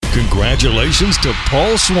Congratulations to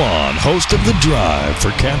Paul Swann, host of The Drive,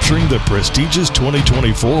 for capturing the prestigious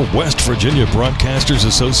 2024 West Virginia Broadcasters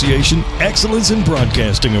Association Excellence in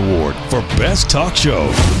Broadcasting Award for Best Talk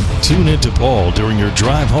Show. Tune in to Paul during your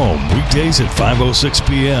drive home weekdays at 5:06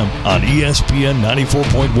 p.m. on ESPN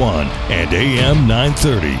 94.1 and AM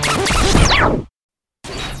 930.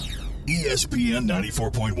 ESPN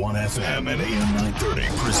 94.1 FM and AM 930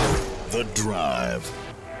 present The Drive.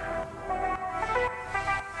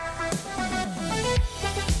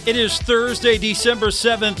 It is Thursday, December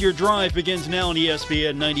 7th. Your drive begins now on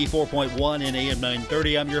ESPN 94.1 and AM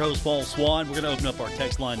 930. I'm your host, Paul Swann. We're going to open up our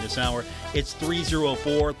text line this hour. It's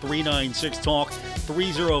 304-396-TALK,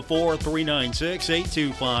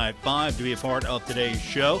 304-396-8255 to be a part of today's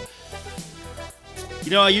show. You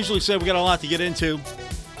know, I usually say we got a lot to get into.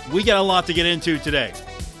 We got a lot to get into today.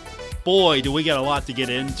 Boy, do we got a lot to get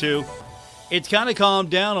into. It's kind of calmed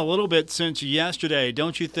down a little bit since yesterday,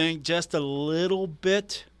 don't you think? Just a little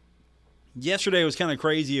bit. Yesterday was kind of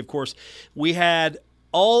crazy, of course. We had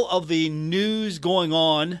all of the news going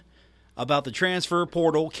on about the transfer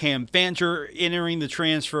portal, Cam Fancher entering the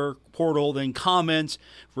transfer portal, then comments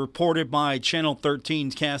reported by Channel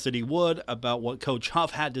 13's Cassidy Wood about what Coach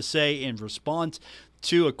Huff had to say in response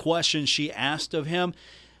to a question she asked of him.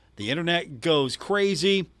 The internet goes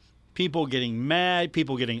crazy. People getting mad,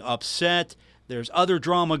 people getting upset. There's other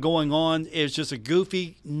drama going on. It's just a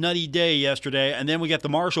goofy, nutty day yesterday. And then we got the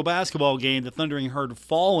Marshall basketball game, the Thundering Herd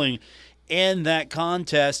falling in that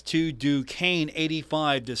contest to Duquesne,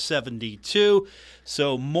 85-72.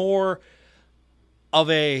 So more of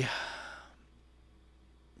a,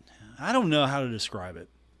 I don't know how to describe it.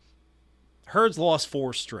 Herds lost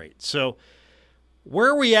 4 straight. So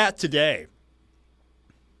where are we at today?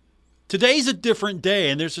 Today's a different day,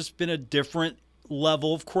 and there's just been a different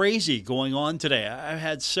level of crazy going on today. I've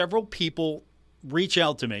had several people reach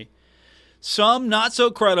out to me, some not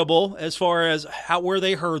so credible as far as where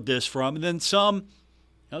they heard this from, and then some,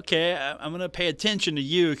 okay, I'm going to pay attention to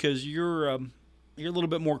you because you're a little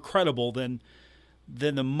bit more credible than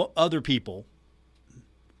the other people.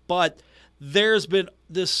 But there's been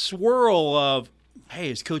this swirl of,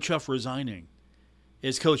 hey, is Coach Huff resigning?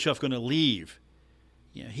 Is Coach Huff going to leave?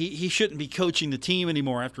 Yeah, he shouldn't be coaching the team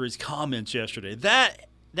anymore after his comments yesterday.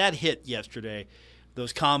 That hit yesterday,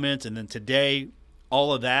 those comments, and then today,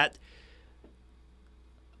 all of that.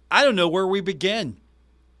 I don't know where we begin.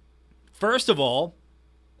 First of all,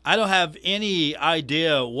 I don't have any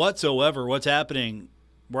idea whatsoever what's happening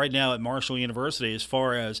right now at Marshall University as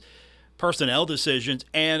far as personnel decisions.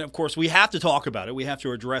 And, of course, we have to talk about it. We have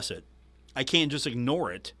to address it. I can't just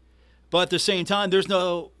ignore it. But at the same time, there's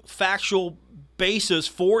no factual basis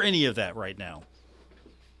for any of that right now.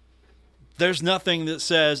 There's nothing that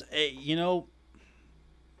says, hey, he's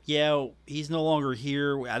no longer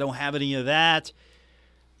here. I don't have any of that.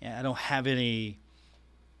 I don't have any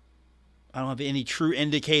true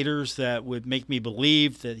indicators that would make me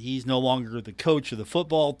believe that he's no longer the coach of the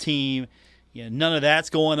football team. None of that's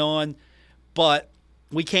going on. But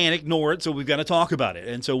we can't ignore it, so we've got to talk about it,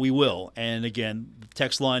 and so we will. And again, the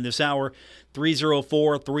text line this hour,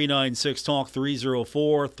 304-396-TALK,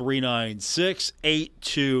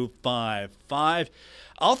 304-396-8255.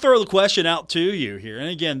 I'll throw the question out to you here. And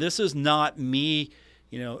again, this is not me,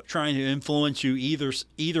 trying to influence you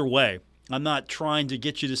either way. I'm not trying to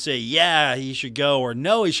get you to say, yeah, he should go, or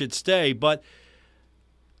no, he should stay. But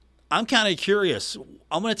I'm kind of curious.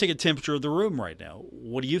 I'm going to take a temperature of the room right now.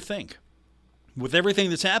 What do you think? With everything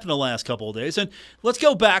that's happened the last couple of days. And let's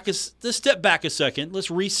step back a second. Let's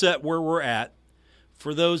reset where we're at.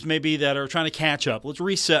 For those maybe that are trying to catch up, let's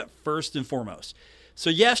reset first and foremost. So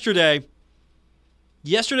yesterday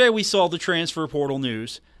we saw the transfer portal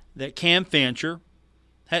news that Cam Fancher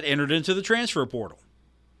had entered into the transfer portal.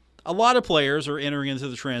 A lot of players are entering into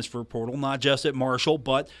the transfer portal, not just at Marshall,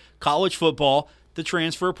 but college football. The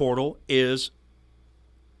transfer portal is,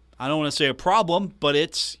 I don't want to say a problem, but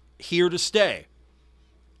it's here to stay.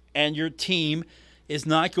 And your team is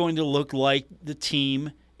not going to look like the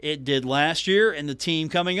team it did last year, and the team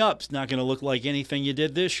coming up is not going to look like anything you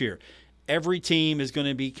did this year. Every team is going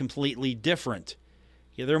to be completely different.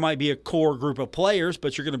 Yeah, there might be a core group of players,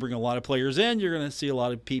 but you're going to bring a lot of players in. You're going to see a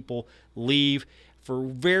lot of people leave for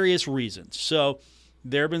various reasons. So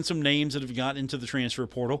there have been some names that have gotten into the transfer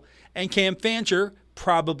portal, and Cam Fancher,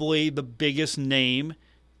 probably the biggest name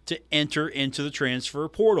to enter into the transfer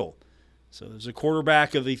portal. So there's a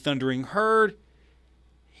quarterback of the Thundering Herd.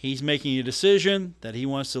 He's making a decision that he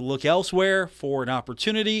wants to look elsewhere for an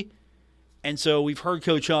opportunity. And so we've heard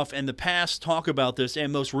Coach Huff in the past talk about this,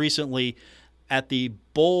 and most recently at the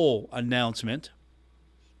bowl announcement,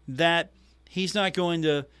 that he's not going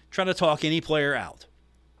to try to talk any player out.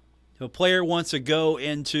 If a player wants to go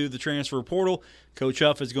into the transfer portal, Coach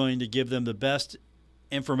Huff is going to give them the best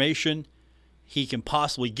information he can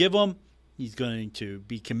possibly give them. He's going to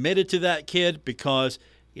be committed to that kid because,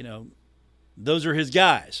 those are his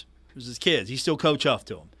guys. Those are his kids. He's still Coach Huff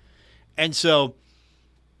to them. And so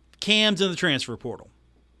Cam's in the transfer portal.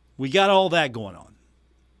 We got all that going on.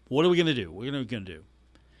 What are we going to do? What are we going to do?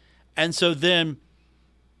 And so then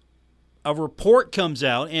a report comes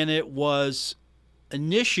out, and it was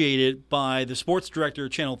initiated by the sports director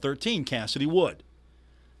of Channel 13, Cassidy Wood.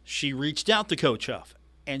 She reached out to Coach Huff,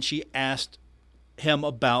 and she asked him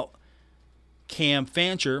about Cam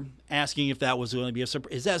Fancher, asking if that was going to be a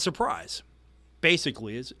surprise. Is that a surprise?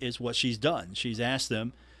 Basically, is what she's done. She's asked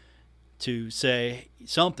them to say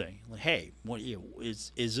something like, "Hey,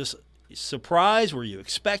 is this a surprise? Were you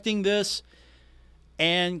expecting this?"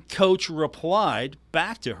 And Coach replied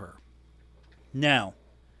back to her. Now,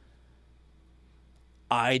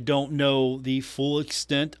 I don't know the full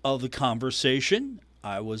extent of the conversation.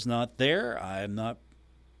 I was not there. I am not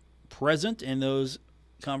present in those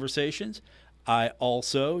conversations. I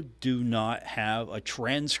also do not have a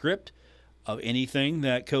transcript of anything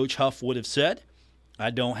that Coach Huff would have said. I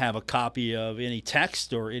don't have a copy of any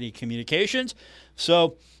text or any communications.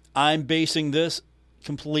 So I'm basing this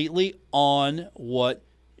completely on what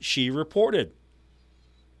she reported.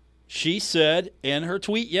 She said in her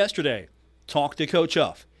tweet yesterday, talk to Coach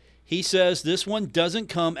Huff. He says this one doesn't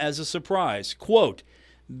come as a surprise. Quote,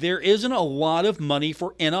 there isn't a lot of money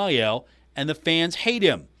for NIL and the fans hate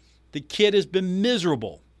him. The kid has been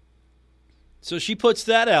miserable. So she puts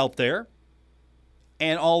that out there,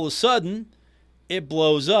 and all of a sudden, it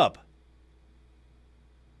blows up.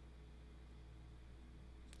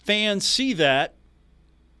 Fans see that,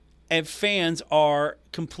 and fans are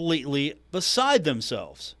completely beside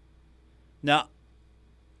themselves. Now,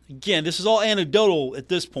 again, this is all anecdotal at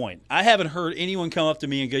this point. I haven't heard anyone come up to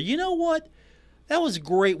me and go, you know what? That was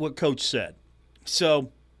great what Coach said.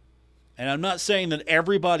 So, and I'm not saying that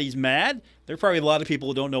everybody's mad. There are probably a lot of people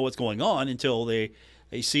who don't know what's going on until they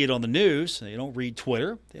see it on the news. They don't read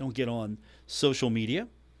Twitter. They don't get on social media.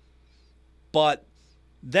 But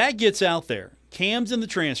that gets out there. Cam's in the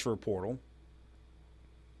transfer portal.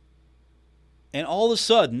 And all of a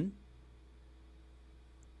sudden,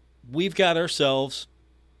 we've got ourselves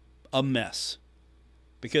a mess.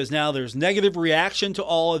 Because now there's negative reaction to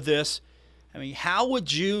all of this. I mean, how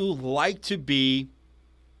would you like to be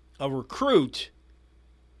a recruit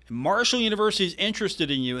and Marshall University is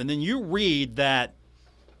interested in you, and then you read that,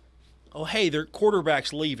 oh, hey, their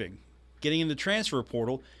quarterback's leaving, getting in the transfer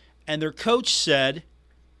portal, and their coach said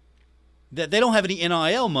that they don't have any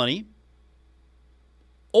NIL money,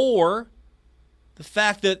 or the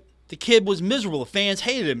fact that the kid was miserable. The fans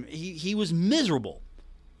hated him. He was miserable.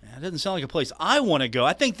 That doesn't sound like a place I want to go.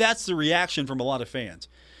 I think that's the reaction from a lot of fans.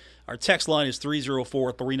 Our text line is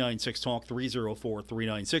 304-396-TALK,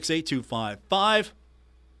 304-396-8255.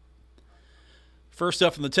 First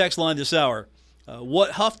up from the text line this hour,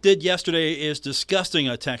 what Huff did yesterday is disgusting,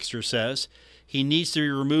 a texter says. He needs to be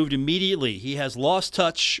removed immediately. He has lost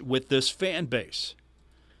touch with this fan base.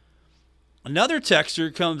 Another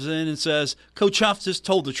texter comes in and says, Coach Huff just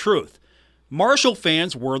told the truth. Marshall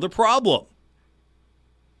fans were the problem.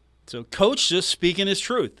 So Coach just speaking his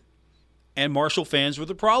truth. And Marshall fans were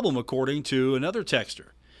the problem, according to another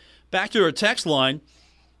texter. Back to our text line,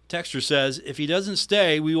 texter says, if he doesn't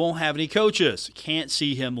stay, we won't have any coaches. Can't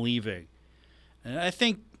see him leaving. And I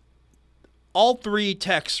think all three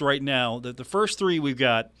texts right now, that the first three we've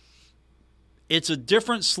got, it's a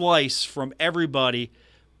different slice from everybody,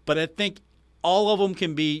 but I think all of them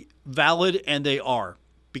can be valid, and they are.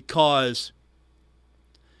 Because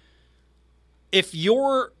if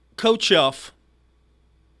you're Coach Huff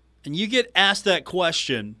and you get asked that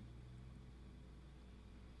question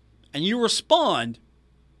and you respond,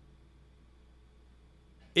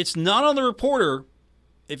 it's not on the reporter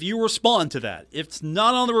if you respond to that. It's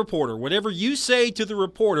not on the reporter. Whatever you say to the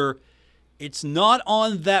reporter, it's not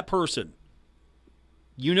on that person.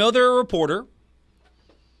 You know they're a reporter.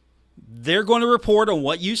 They're going to report on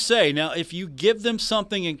what you say. Now, if you give them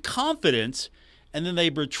something in confidence and then they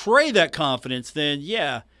betray that confidence, then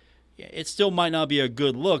yeah, it still might not be a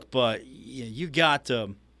good look, but you got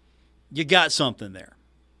something there.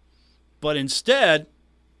 But instead,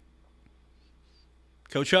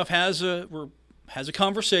 Coach Huff has a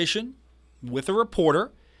conversation with a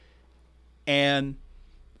reporter, and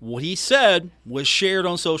what he said was shared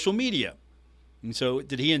on social media. And so,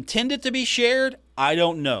 did he intend it to be shared? I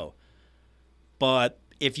don't know. But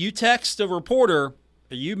if you text a reporter, or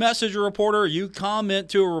you message a reporter, or you comment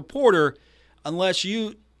to a reporter, unless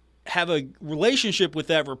you have a relationship with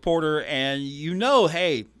that reporter and you know,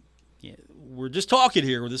 hey, we're just talking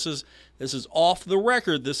here. This is off the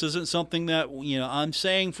record. This isn't something that I'm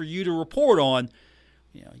saying for you to report on.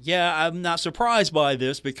 Yeah, I'm not surprised by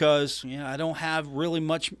this because I don't have really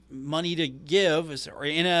much money to give or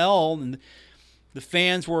NL, and the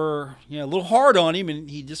fans were a little hard on him, and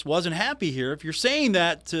he just wasn't happy here. If you're saying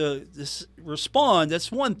that to respond,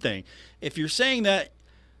 that's one thing. If you're saying that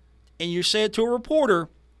and you say it to a reporter,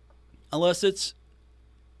 unless it's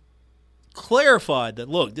clarified that,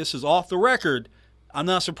 look, this is off the record, I'm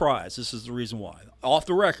not surprised. This is the reason why. Off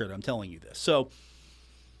the record, I'm telling you this. So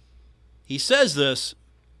he says this,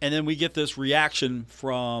 and then we get this reaction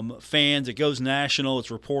from fans. It goes national. It's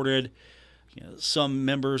reported. Some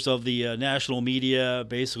members of the national media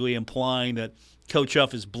basically implying that Coach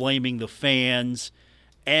Huff is blaming the fans.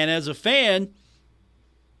 And as a fan,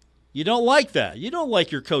 you don't like that. You don't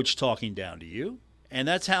like your coach talking down to you. And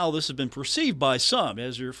that's how this has been perceived by some,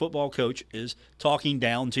 as your football coach is talking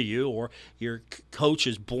down to you, or your coach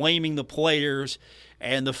is blaming the players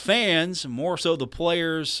and the fans, more so the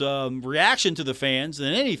players' reaction to the fans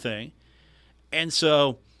than anything. And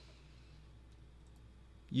so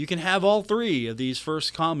you can have all three of these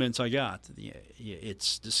first comments I got.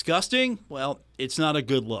 It's disgusting. Well, it's not a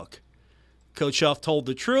good look. Coach Huff told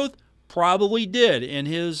the truth, probably did in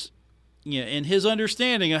his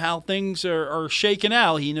understanding of how things are shaken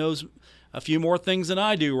out. He knows a few more things than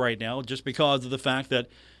I do right now, just because of the fact that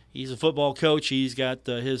he's a football coach. He's got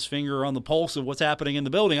his finger on the pulse of what's happening in the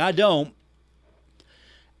building. I don't.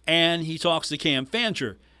 And he talks to Cam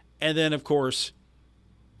Fancher. And then, of course,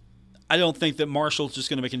 I don't think that Marshall's just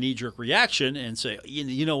going to make a knee-jerk reaction and say,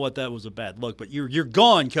 you know what, that was a bad look, but you're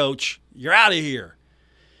gone, coach. You're out of here.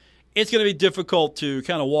 It's going to be difficult to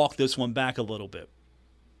kind of walk this one back a little bit.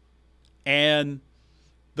 And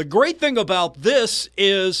the great thing about this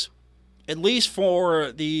is, at least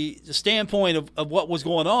for the standpoint of what was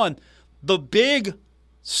going on, the big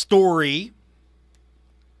story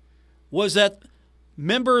was that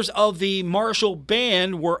members of the Marshall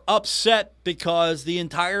band were upset because the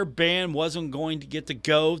entire band wasn't going to get to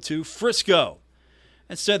go to Frisco.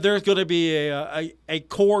 Instead, there's going to be a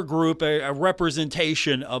core group, a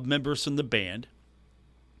representation of members from the band,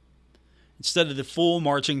 instead of the full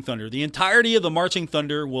Marching Thunder. The entirety of the Marching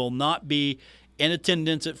Thunder will not be in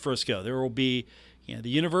attendance at Frisco. There will be, the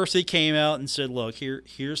university came out and said, look,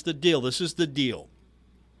 here's the deal. This is the deal.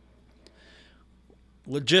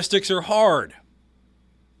 Logistics are hard.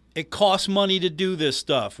 It costs money to do this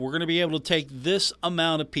stuff. We're going to be able to take this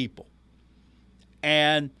amount of people.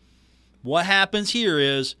 And what happens here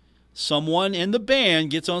is someone in the band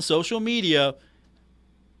gets on social media,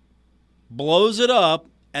 blows it up,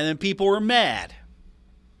 and then people are mad.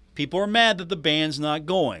 People are mad that the band's not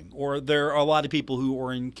going, or there are a lot of people who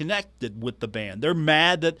are connected with the band. They're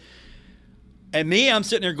mad that, and me, I'm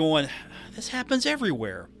sitting there going, this happens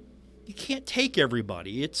everywhere. You can't take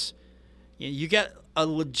everybody. You got a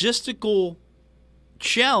logistical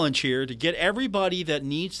challenge here to get everybody that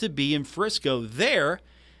needs to be in Frisco there.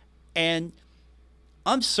 And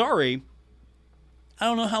I'm sorry, I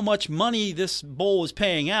don't know how much money this bowl is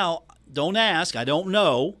paying out. Don't ask. I don't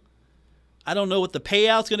know. I don't know what the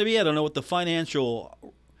payout's going to be. I don't know what the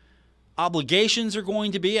financial obligations are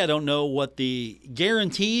going to be. I don't know what the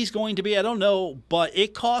guarantee is going to be. I don't know. But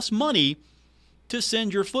it costs money to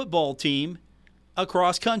send your football team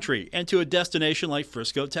across country and to a destination like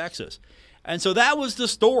Frisco, Texas. And so that was the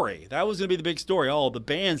story. That was going to be the big story. Oh, the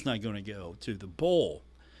band's not going to go to the bowl.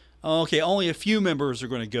 Okay, only a few members are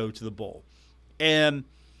going to go to the bowl. And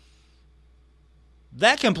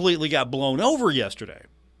that completely got blown over yesterday.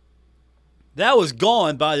 That was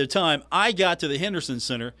gone by the time I got to the Henderson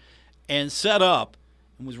Center and set up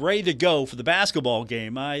and was ready to go for the basketball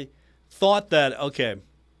game. I thought that, okay,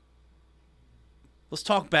 let's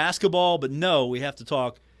talk basketball, but no, we have to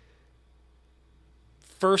talk,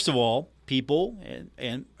 first of all, people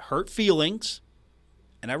and hurt feelings.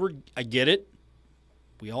 And I get it.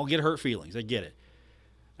 We all get hurt feelings. I get it.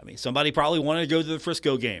 I mean, somebody probably wanted to go to the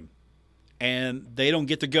Frisco game, and they don't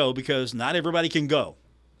get to go because not everybody can go.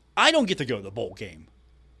 I don't get to go to the bowl game.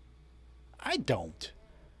 I don't.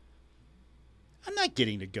 I'm not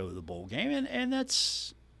getting to go to the bowl game, and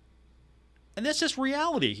that's just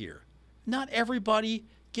reality here. Not everybody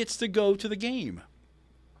gets to go to the game.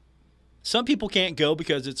 Some people can't go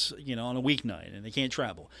because it's, on a weeknight and they can't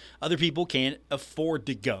travel. Other people can't afford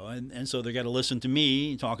to go, and so they got to listen to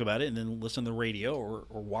me talk about it and then listen to the radio or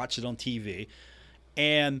watch it on TV.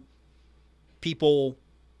 And people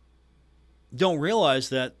don't realize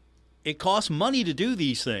that it costs money to do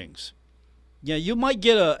these things. Yeah, you might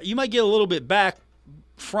get a little bit back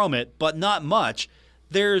from it, but not much.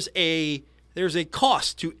 There's a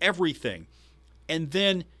cost to everything. And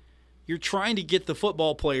then you're trying to get the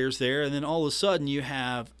football players there, and then all of a sudden you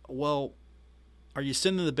have, well, are you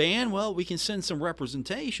sending the band? Well, we can send some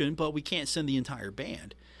representation, but we can't send the entire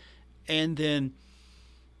band. And then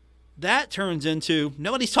that turns into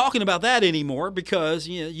nobody's talking about that anymore because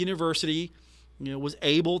university was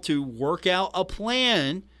able to work out a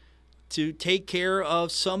plan to take care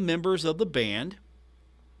of some members of the band,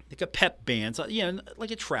 like a pep band,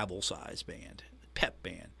 like a travel size band, pep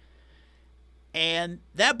band. And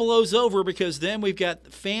that blows over because then we've got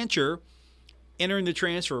Fancher entering the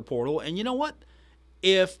transfer portal. And you know what?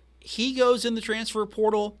 If he goes in the transfer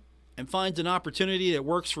portal and finds an opportunity that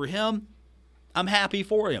works for him, I'm happy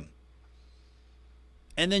for him.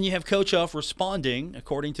 And then you have Coach Huff responding,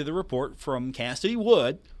 according to the report from Cassidy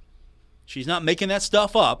Wood. She's not making that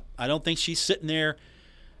stuff up. I don't think she's sitting there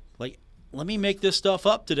like, let me make this stuff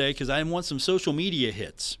up today because I want some social media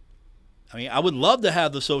hits. I mean, I would love to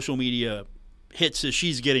have the social media hits that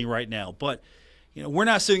she's getting right now, but we're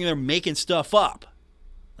not sitting there making stuff up.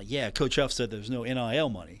 Like, yeah, Coach Huff said there's no NIL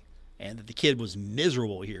money and that the kid was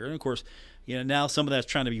miserable here. And of course, now some of that's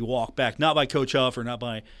trying to be walked back, not by Coach Huff or not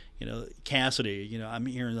by, Cassidy. I'm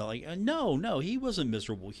hearing like, no, he wasn't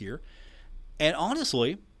miserable here. And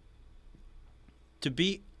honestly, to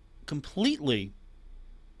be completely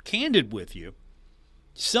candid with you,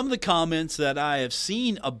 some of the comments that I have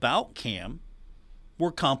seen about Cam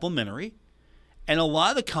were complimentary. And a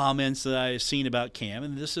lot of the comments that I have seen about Cam,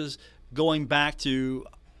 and this is going back to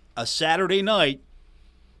a Saturday night,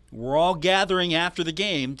 we're all gathering after the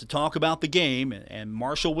game to talk about the game, and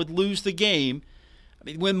Marshall would lose the game. I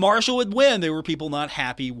mean, when Marshall would win, there were people not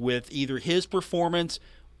happy with either his performance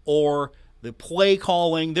or the play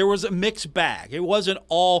calling. There was a mixed bag. It wasn't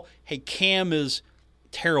all, hey, Cam is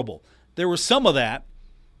terrible. There was some of that.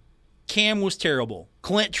 Cam was terrible.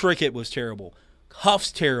 Clint Trickett was terrible.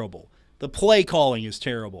 Huff's terrible. The play calling is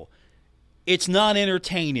terrible. It's not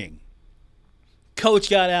entertaining. Coach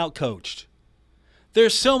got out-coached.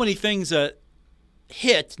 There's so many things that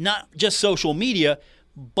hit, not just social media,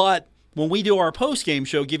 but when we do our post-game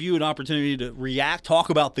show, give you an opportunity to react, talk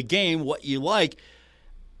about the game, what you like.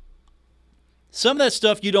 Some of that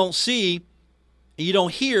stuff you don't see, you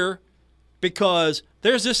don't hear, because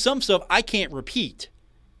there's just some stuff I can't repeat.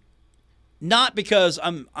 Not because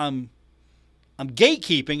I'm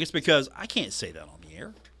gatekeeping, it's because I can't say that on the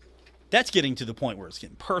air. That's getting to the point where it's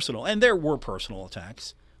getting personal, and there were personal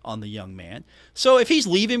attacks on the young man. So if he's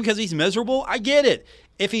leaving because he's miserable, I get it.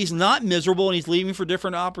 If he's not miserable and he's leaving for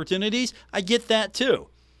different opportunities, I get that too.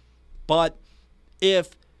 But if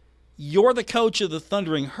you're the coach of the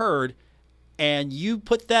Thundering Herd and you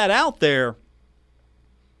put that out there,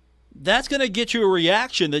 that's going to get you a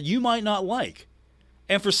reaction that you might not like.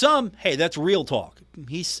 And for some, hey, that's real talk.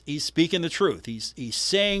 He's speaking the truth. He's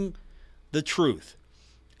saying the truth.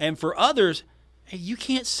 And for others, hey, you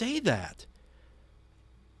can't say that.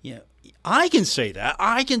 I can say that.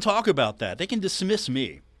 I can talk about that. They can dismiss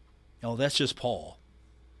me. Oh, that's just Paul.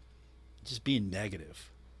 Just being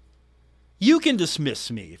negative. You can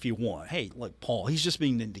dismiss me if you want. Hey, look, Paul, he's just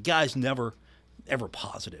being, the guy's never, ever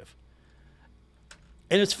positive.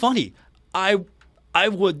 And it's funny. I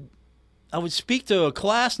would speak to a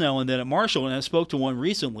class now and then at Marshall, and I spoke to one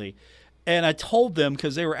recently, and I told them,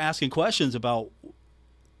 because they were asking questions about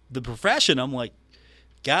the profession, I'm like,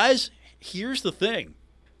 guys, here's the thing.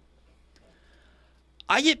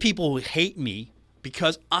 I get people who hate me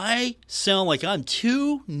because I sound like I'm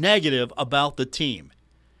too negative about the team.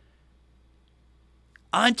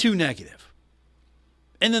 I'm too negative.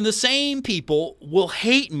 And then the same people will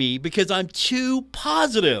hate me because I'm too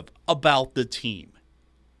positive about the team.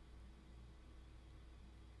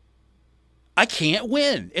 I can't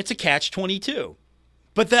win. It's a catch-22.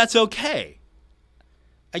 But that's okay.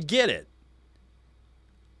 I get it.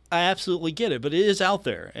 I absolutely get it, but it is out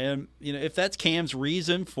there. And, if that's Cam's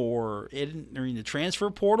reason for entering the transfer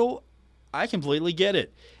portal, I completely get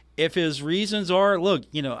it. If his reasons are, look,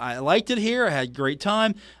 I liked it here, I had a great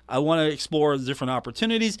time, I want to explore different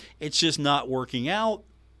opportunities, it's just not working out,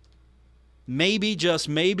 maybe, just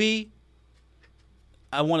maybe,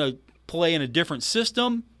 I want to play in a different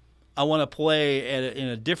system, I want to play in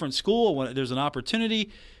a different school, there's an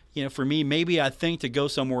opportunity, for me, maybe I think to go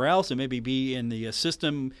somewhere else and maybe be in the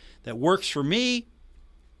system that works for me.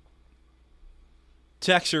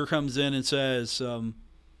 Texter comes in and says,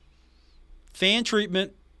 fan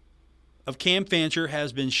treatment of Cam Fancher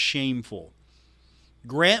has been shameful.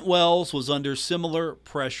 Grant Wells was under similar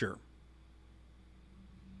pressure.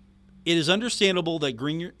 It is understandable that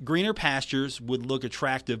greener pastures would look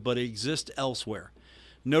attractive, but exist elsewhere.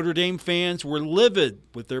 Notre Dame fans were livid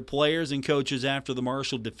with their players and coaches after the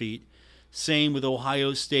Marshall defeat. Same with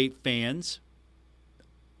Ohio State fans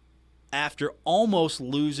after almost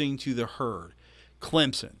losing to the Herd.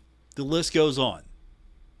 Clemson. The list goes on.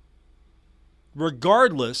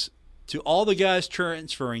 Regardless, to all the guys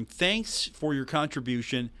transferring, thanks for your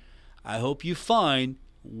contribution. I hope you find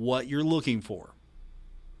what you're looking for.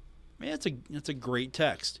 Man, that's a great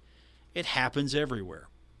text. It happens everywhere.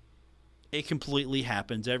 It completely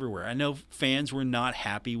happens everywhere. I know fans were not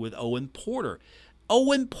happy with Owen Porter.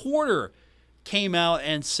 Owen Porter came out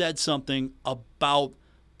and said something about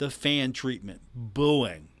the fan treatment,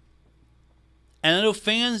 booing. And I know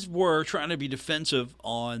fans were trying to be defensive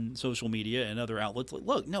on social media and other outlets. Like,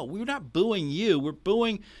 look, no, we're not booing you. We're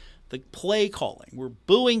booing the play calling. We're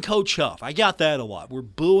booing Coach Huff. I got that a lot. We're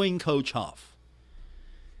booing Coach Huff.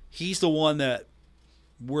 He's the one that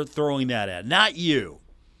we're throwing that at, not you.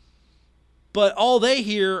 But all they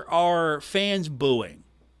hear are fans booing.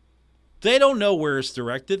 They don't know where it's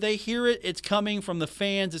directed. They hear it. It's coming from the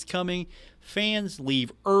fans. It's coming. Fans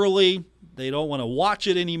leave early. They don't want to watch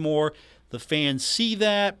it anymore. The fans see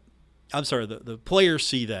that. I'm sorry, the players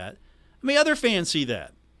see that. I mean, other fans see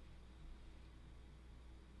that.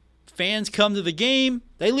 Fans come to the game.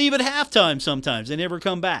 They leave at halftime sometimes. They never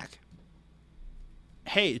come back.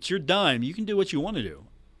 Hey, it's your dime. You can do what you want to do.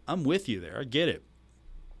 I'm with you there. I get it.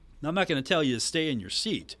 Now, I'm not going to tell you to stay in your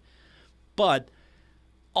seat. But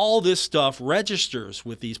all this stuff registers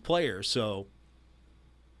with these players. So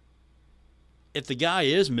if the guy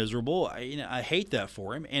is miserable, I hate that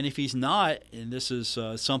for him. And if he's not, and this is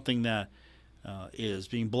something that is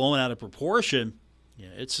being blown out of proportion,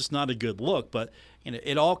 it's just not a good look. But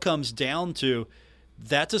it all comes down to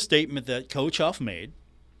that's a statement that Coach Huff made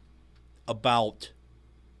about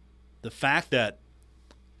the fact that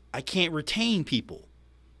I can't retain people.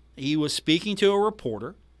 He was speaking to a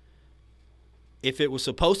reporter. If it was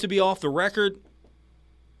supposed to be off the record,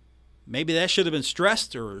 maybe that should have been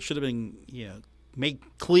stressed or should have been made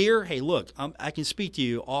clear. Hey, look, I can speak to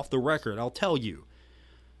you off the record. I'll tell you.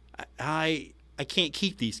 I can't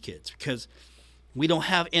keep these kids because we don't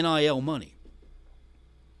have NIL money.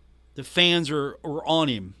 The fans are on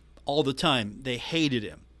him all the time. They hated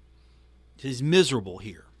him. He's miserable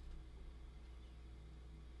here.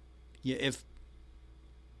 Yeah,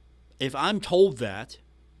 if I'm told that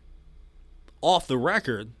off the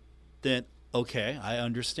record, then okay, I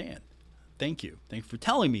understand. Thank you. Thanks for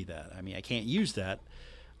telling me that. I mean, I can't use that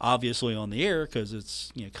obviously on the air because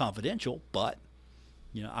it's confidential, but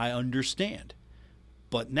I understand.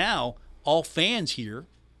 But now all fans here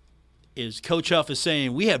is Coach Huff is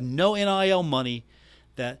saying we have no NIL money,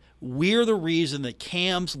 that we're the reason that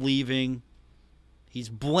Cam's leaving. He's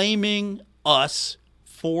blaming us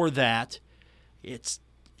for that. It's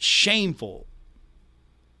shameful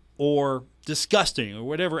or disgusting or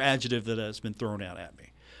whatever adjective that has been thrown out at me.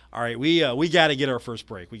 All right, we got to get our first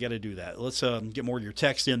break. We got to do that. Let's get more of your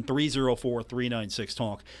text in,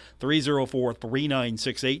 304-396-TALK,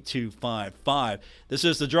 304-396-8255. This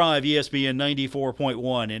is The Drive, ESPN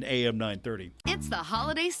 94.1 and AM 930. It's the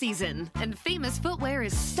holiday season, and Famous Footwear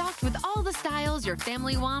is stocked with all the styles your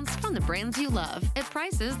family wants from the brands you love at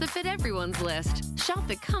prices that fit everyone's list. Shop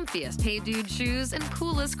the comfiest Hey Dude shoes and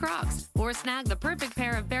coolest Crocs, or snag the perfect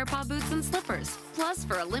pair of Bear Paw boots and slippers. Plus,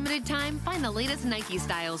 for a limited time, find the latest Nike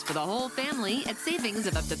styles for the whole family at savings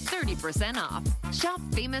of up to 30% off. Shop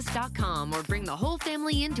famous.com or bring the whole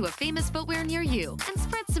family into a Famous Footwear near you and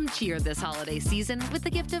spread some cheer this holiday season with the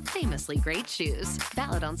gift of famously great shoes.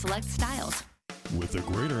 Valid on select styles. With the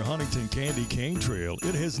Greater Huntington Candy Cane Trail,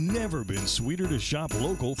 it has never been sweeter to shop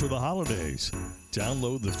local for the holidays.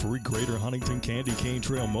 Download the free Greater Huntington Candy Cane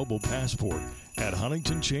Trail mobile passport at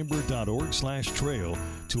huntingtonchamber.org/trail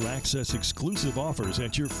to access exclusive offers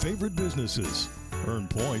at your favorite businesses. Earn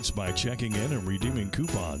points by checking in and redeeming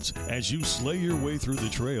coupons as you sleigh your way through the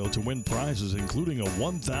trail to win prizes including a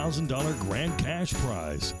 $1,000 grand cash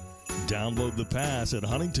prize. Download the pass at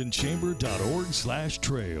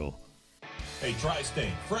huntingtonchamber.org/trail. Hey,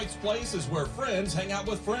 Tri-State, Frank's Place is where friends hang out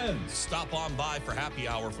with friends. Stop on by for happy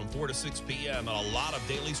hour from 4 to 6 p.m. and a lot of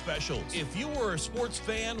daily specials. If you are a sports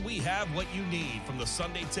fan, we have what you need, from the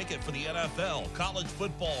Sunday ticket for the NFL, college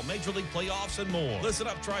football, Major League playoffs, and more. Listen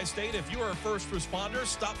up, Tri-State, if you are a first responder,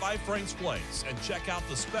 stop by Frank's Place and check out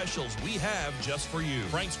the specials we have just for you.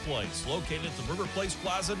 Frank's Place, located at the River Place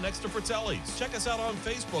Plaza next to Fratelli's. Check us out on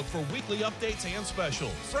Facebook for weekly updates and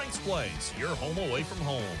specials. Frank's Place, your home away from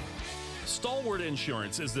home. Stalwart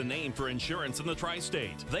Insurance is the name for insurance in the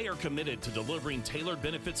tri-state. They are committed to delivering tailored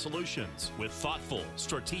benefit solutions with thoughtful,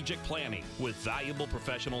 strategic planning with valuable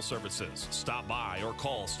professional services. Stop by or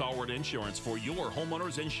call Stalwart Insurance for your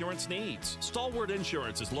homeowner's insurance needs. Stalwart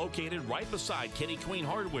Insurance is located right beside Kenny Queen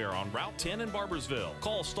Hardware on Route 10 in Barbersville.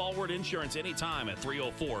 Call Stalwart Insurance anytime at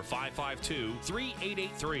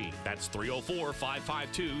 304-552-3883. That's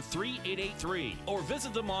 304-552-3883. Or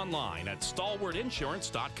visit them online at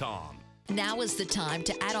stalwartinsurance.com. Now is the time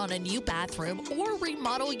to add on a new bathroom or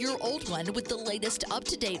remodel your old one with the latest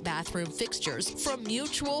up-to-date bathroom fixtures from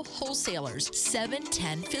Mutual Wholesalers,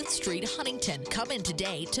 710 5th Street, Huntington. Come in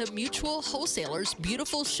today to Mutual Wholesalers'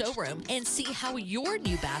 beautiful showroom and see how your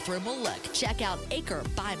new bathroom will look. Check out Acre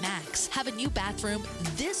by Max. Have a new bathroom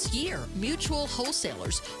this year. Mutual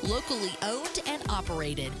Wholesalers, locally owned and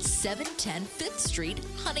operated, 710 5th Street,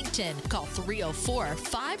 Huntington. Call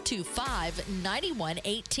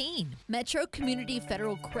 304-525-9118. Metro Community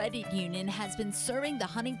Federal Credit Union has been serving the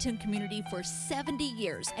Huntington community for 70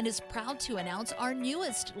 years and is proud to announce our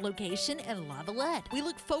newest location in Lavallette. We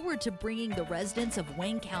look forward to bringing the residents of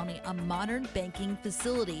Wayne County a modern banking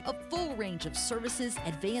facility, a full range of services,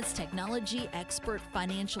 advanced technology, expert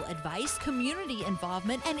financial advice, community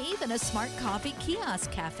involvement, and even a smart coffee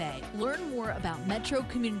kiosk cafe. Learn more about Metro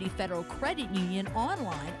Community Federal Credit Union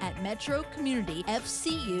online at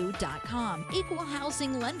metrocommunityfcu.com. Equal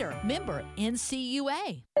housing lender. Member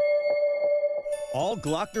NCUA. All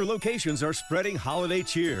Glockner locations are spreading holiday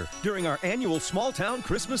cheer during our annual Small Town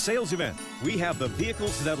Christmas Sales event. We have the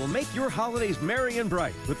vehicles that'll make your holidays merry and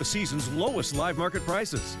bright with the season's lowest live market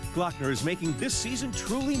prices. Glockner is making this season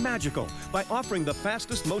truly magical by offering the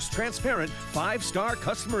fastest, most transparent 5-star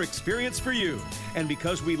customer experience for you. And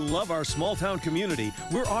because we love our small town community,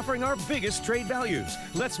 we're offering our biggest trade values.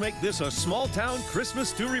 Let's make this a small town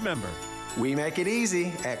Christmas to remember. We make it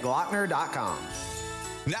easy at Glockner.com.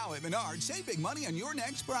 Now at Menards, save big money on your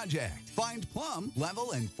next project. Find plumb,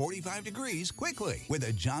 level, and 45 degrees quickly with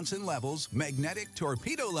a Johnson Levels Magnetic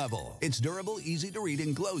Torpedo Level. It's durable, easy to read,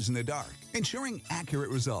 and glows in the dark, ensuring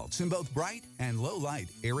accurate results in both bright and low light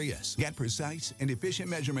areas. Get precise and efficient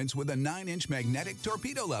measurements with a 9-inch magnetic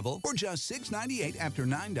torpedo level for just $6.98 after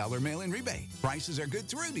 $9 mail-in rebate. Prices are good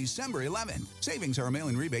through December 11th. Savings are a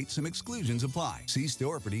mail-in rebate. Some exclusions apply. See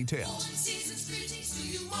store for details.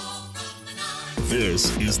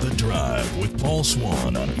 This is The Drive with Paul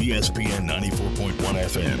Swann on ESPN 94.1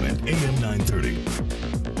 FM and AM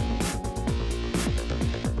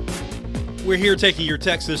 930. We're here taking your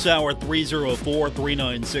text this hour,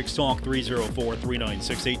 304-396-TALK,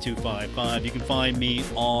 304-396-8255. You can find me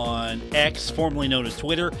on X, formerly known as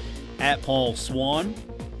Twitter, at Paul Swann.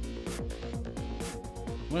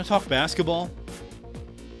 Want to talk basketball?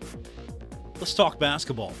 Let's talk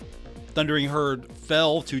basketball. Thundering Herd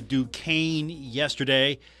fell to Duquesne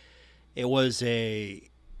yesterday. It was a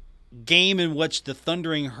game in which the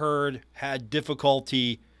Thundering Herd had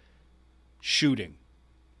difficulty shooting.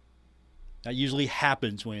 That usually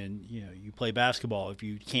happens when you play basketball. If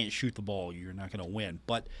you can't shoot the ball, you're not going to win.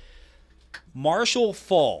 But Marshall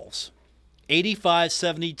falls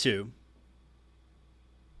 85-72.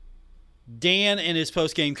 Dan, in his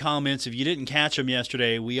post-game comments, if you didn't catch them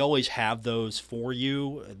yesterday, we always have those for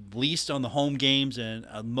you, at least on the home games and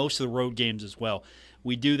most of the road games as well.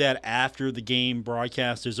 We do that after the game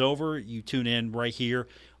broadcast is over. You tune in right here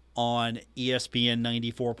on ESPN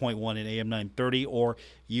 94.1 and AM 930, or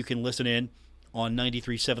you can listen in on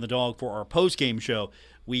 93.7 The Dog for our post-game show.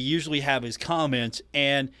 We usually have his comments,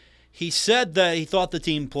 and he said that he thought the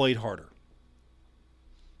team played harder.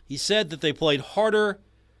 He said that they played harder,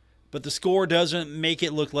 but the score doesn't make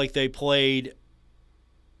it look like they played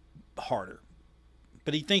harder.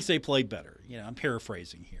 But he thinks they played better. I'm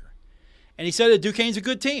paraphrasing here. And he said that Duquesne's a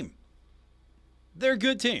good team. They're a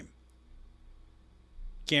good team.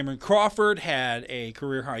 Cameron Crawford had a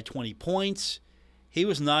career-high 20 points. He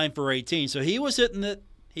was 9 for 18, so he was hitting it.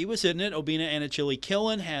 Obina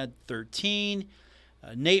Anachili-Killen had 13.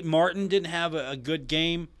 Nate Martin didn't have a good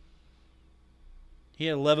game. He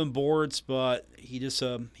had 11 boards, but he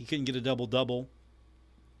couldn't get a double-double.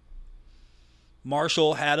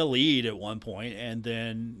 Marshall had a lead at one point, and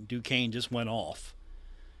then Duquesne just went off.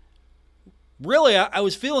 Really, I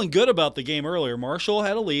was feeling good about the game earlier. Marshall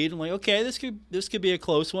had a lead. I'm like, okay, this could be a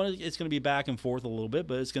close one. It's going to be back and forth a little bit,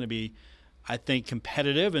 but it's going to be, I think,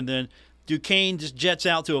 competitive. And then Duquesne just jets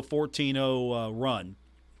out to a 14-0 run,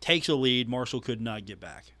 takes a lead. Marshall could not get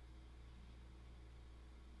back.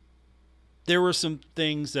 There were some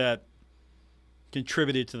things that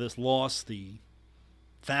contributed to this loss. The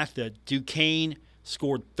fact that Duquesne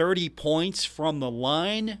scored 30 points from the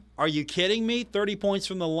line. Are you kidding me? 30 points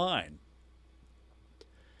from the line.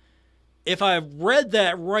 if I read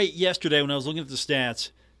that right yesterday when I was looking at the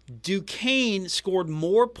stats, Duquesne scored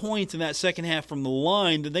more points in that second half from the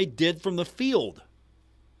line than they did from the field.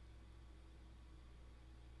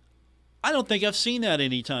 I don't think I've seen that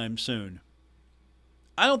anytime soon.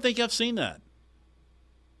 I don't think I've seen that.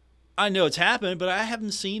 I know it's happened, but I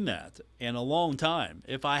haven't seen that in a long time.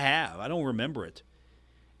 If I have, I don't remember it.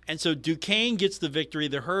 And so Duquesne gets the victory.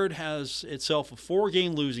 The Herd has itself a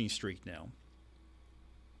 4-game losing streak now.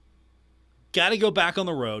 Got to go back on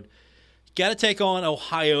the road. Got to take on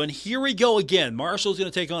Ohio. And here we go again. Marshall's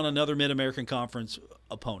going to take on another Mid-American Conference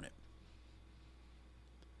opponent.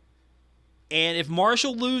 And if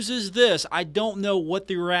Marshall loses this, I don't know what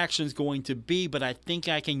the reaction is going to be, but I think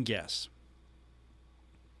I can guess.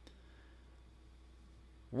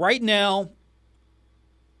 Right now,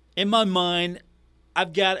 in my mind,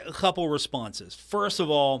 I've got a couple responses. First of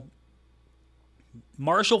all,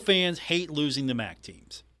 Marshall fans hate losing the MAC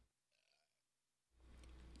teams,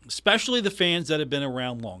 especially the fans that have been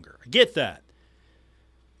around longer. I get that.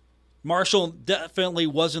 Marshall definitely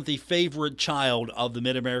wasn't the favorite child of the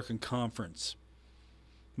Mid-American Conference.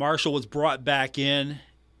 Marshall was brought back in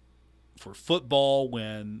for football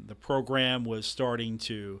when the program was starting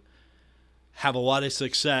to have a lot of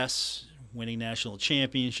success, winning national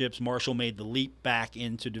championships. Marshall made the leap back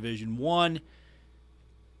into Division I,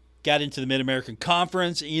 got into the Mid-American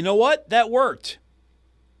Conference, and you know what? That worked.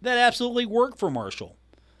 That absolutely worked for Marshall.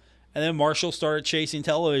 And then Marshall started chasing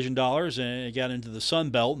television dollars, and it got into the Sun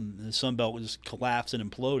Belt, and the Sun Belt just collapsed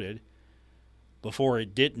and imploded before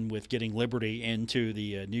it didn't with getting Liberty into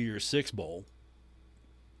the New Year's Six Bowl.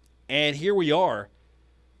 And here we are,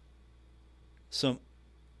 some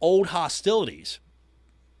old hostilities.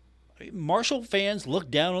 Marshall fans look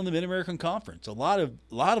down on the Mid-American Conference. A lot of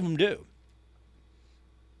them do.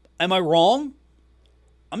 Am I wrong?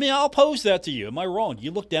 I mean, I'll pose that to you. Am I wrong? You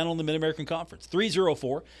look down on the Mid-American Conference.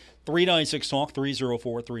 304-396-TALK,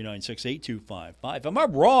 304-396-8255. Am I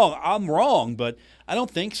wrong? I'm wrong, but I don't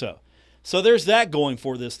think so. So there's that going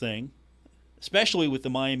for this thing, especially with the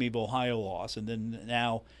Miami of Ohio loss, and then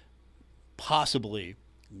now possibly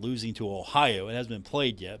losing to Ohio. It hasn't been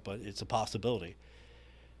played yet, but it's a possibility.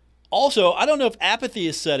 Also, I don't know if apathy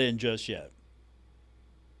is set in just yet.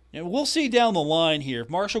 And we'll see down the line here. If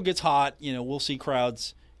Marshall gets hot, we'll see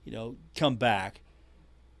crowds, come back.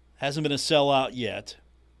 Hasn't been a sellout yet.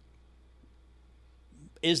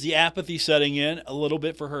 Is the apathy setting in a little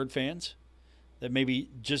bit for Herd fans that maybe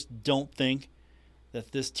just don't think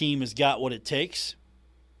that this team has got what it takes?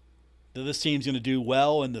 That this team's going to do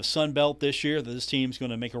well in the Sun Belt this year? That this team's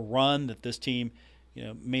going to make a run? That this team,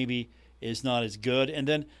 maybe is not as good? And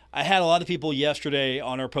then I had a lot of people yesterday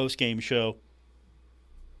on our post-game show.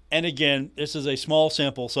 And again, this is a small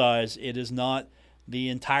sample size. It is not the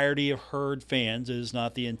entirety of Herd fans. It is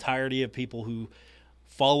not the entirety of people who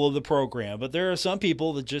follow the program. But there are some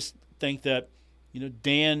people that just think that,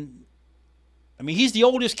 Dan, he's the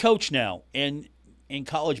oldest coach now in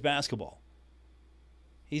college basketball.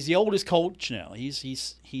 He's the oldest coach now.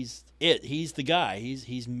 He's it. He's the guy.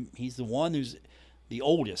 He's the one who's the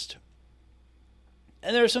oldest.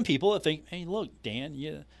 And there are some people that think, hey, look,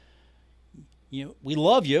 Dan, we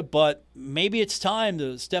love you, but maybe it's time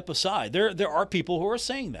to step aside. There are people who are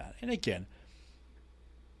saying that. And again,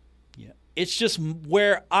 it's just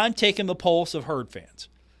where I'm taking the pulse of Herd fans.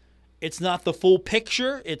 It's not the full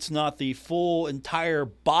picture. It's not the full entire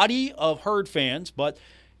body of Herd fans, but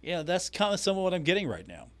that's kind of some of what I'm getting right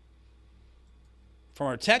now. From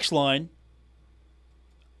our text line,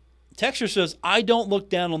 texter says, I don't look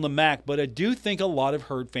down on the MAC, but I do think a lot of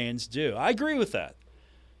Herd fans do. I agree with that.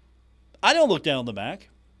 I don't look down on the MAC.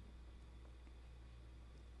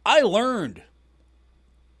 I learned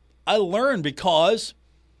because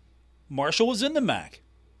Marshall was in the MAC.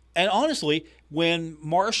 And honestly, when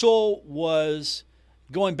Marshall was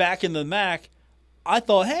going back in the MAC, I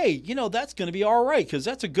thought, hey, that's going to be all right because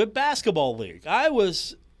that's a good basketball league. I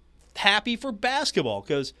was happy for basketball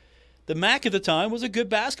because the MAC at the time was a good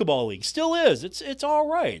basketball league. Still is. It's all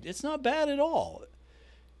right. It's not bad at all.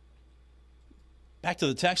 Back to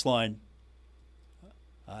the text line.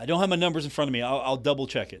 I don't have my numbers in front of me. I'll double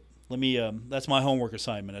check it. Let me. That's my homework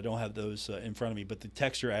assignment. I don't have those in front of me. But the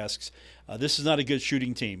texter asks, this is not a good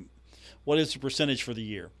shooting team. What is the percentage for the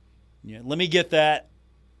year? Let me get that.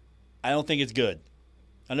 I don't think it's good.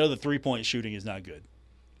 I know the three-point shooting is not good.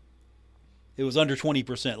 It was under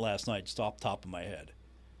 20% last night, just off the top of my head.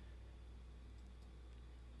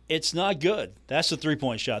 It's not good. That's the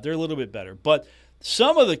three-point shot. They're a little bit better. But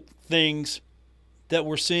some of the things that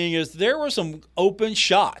we're seeing is there were some open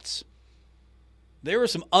shots. There were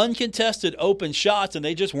some uncontested open shots, and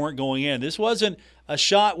they just weren't going in. This wasn't a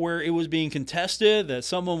shot where it was being contested, that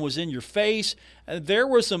someone was in your face. There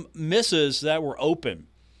were some misses that were open.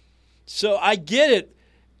 So I get it.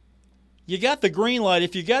 You got the green light.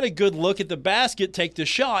 If you got a good look at the basket, take the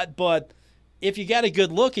shot. But if you got a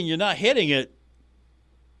good look and you're not hitting it,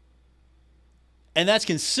 and that's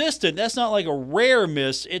consistent, that's not like a rare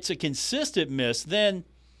miss, it's a consistent miss, then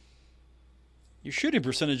your shooting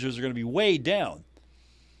percentages are going to be way down.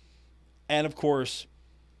 And, of course,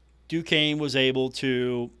 Duquesne was able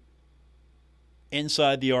to,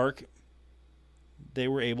 inside the arc, they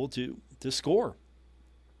were able to score.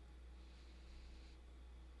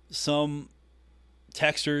 Some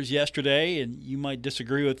texters yesterday, and you might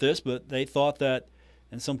disagree with this, but they thought that,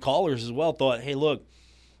 and some callers as well thought, hey, look,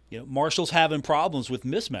 Marshall's having problems with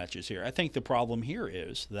mismatches here. I think the problem here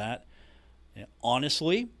is that,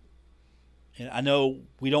 honestly, and I know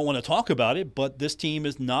we don't want to talk about it, but this team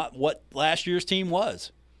is not what last year's team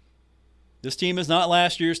was. This team is not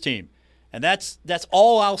last year's team. And that's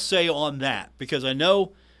all I'll say on that, because I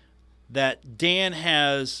know that Dan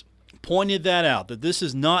has pointed that out, that this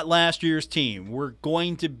is not last year's team. We're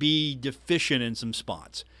going to be deficient in some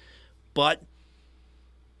spots. But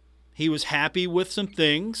he was happy with some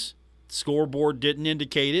things. Scoreboard didn't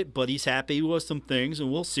indicate it, but he's happy with some things,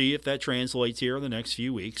 and we'll see if that translates here in the next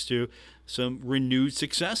few weeks to some renewed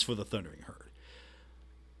success for the Thundering Herd.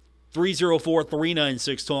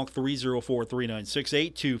 304-396-TALK,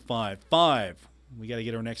 304-396-8255. We got to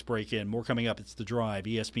get our next break in. More coming up. It's The Drive,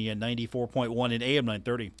 ESPN 94.1 and AM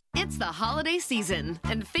 930. It's the holiday season,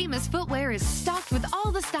 and Famous Footwear is stocked with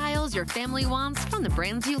all the styles your family wants from the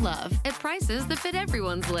brands you love at prices that fit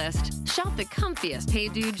everyone's list. Shop the comfiest Hey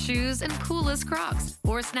Dude shoes and coolest Crocs,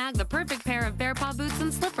 or snag the perfect pair of Bear Paw boots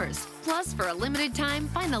and slippers. Plus, for a limited time,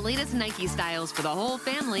 find the latest Nike styles for the whole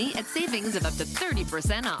family at savings of up to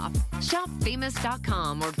 30% off. Shop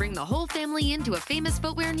Famous.com or bring the whole family into a Famous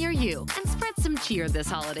Footwear near you and spread some cheer this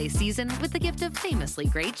holiday season with the gift of famously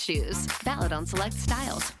great shoes. Valid on select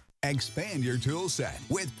styles. Expand your tool set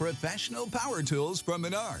with professional power tools from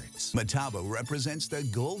Menards. Metabo represents the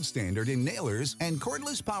gold standard in nailers and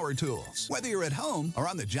cordless power tools. Whether you're at home or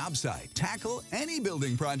on the job site, tackle any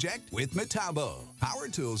building project with Metabo. Power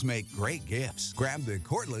tools make great gifts. Grab the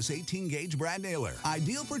cordless 18-gauge brad nailer,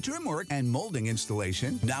 ideal for trim work and molding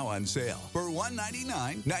installation, now on sale for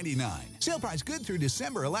 $199.99. Sale price good through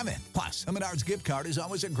December 11th. Plus, a Menards gift card is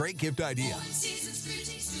always a great gift idea.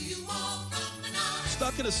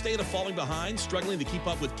 Stuck in a state of falling behind, struggling to keep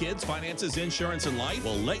up with kids, finances, insurance, and life?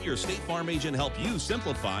 Well, let your State Farm agent help you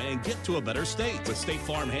simplify and get to a better state. With State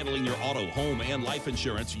Farm handling your auto, home, and life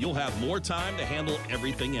insurance, you'll have more time to handle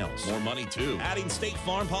everything else. More money, too. Adding State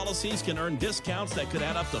Farm policies can earn discounts that could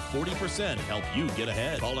add up to 40% to help you get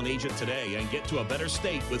ahead. Call an agent today and get to a better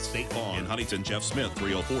state with State Farm. In Huntington, Jeff Smith,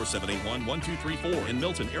 304-781-1234. In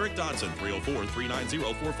Milton, Eric Dodson,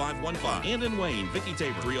 304-390-4515. And in Wayne, Vicky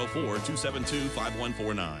Tabor, 304-272-5149.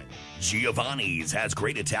 Giovanni's has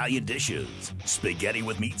great Italian dishes: spaghetti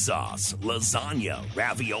with meat sauce, lasagna,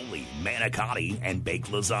 ravioli, manicotti, and baked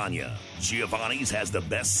lasagna. Giovanni's has the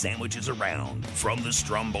best sandwiches around, from the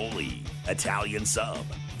stromboli, Italian sub,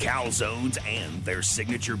 calzones, and their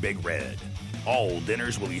signature Big Red. All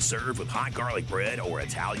dinners will be served with hot garlic bread or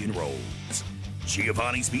Italian rolls.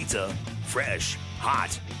 Giovanni's Pizza, fresh,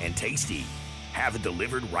 hot, and tasty. Have it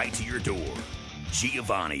delivered right to your door.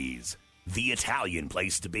 Giovanni's, the Italian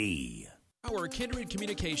place to be. Our Kindred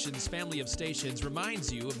Communications family of stations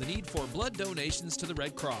reminds you of the need for blood donations to the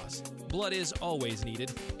Red Cross. Blood is always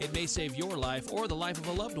needed. It may save your life or the life of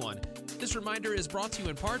a loved one. This reminder is brought to you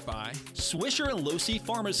in part by Swisher and Losi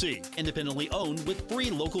Pharmacy, independently owned with free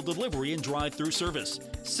local delivery and drive-through service.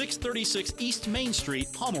 636 East Main Street,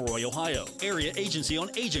 Pomeroy, Ohio. Area Agency on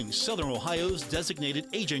Aging, Southern Ohio's designated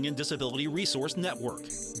aging and disability resource network.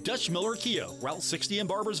 Dutch Miller Kia, Route 60 in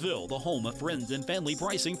Barbersville, the home of friends and family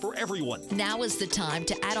pricing for everyone. Now is the time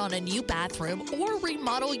to add on a new bathroom or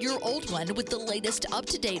remodel your old one with the latest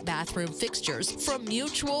up-to-date bathroom fixtures from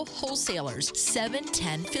Mutual Wholesalers,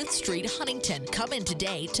 710 5th Street, Huntington. Come in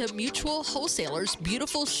today to Mutual Wholesalers'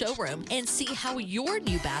 beautiful showroom and see how your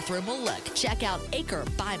new bathroom will look. Check out Acre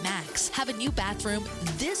by Max. Have a new bathroom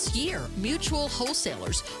this year. Mutual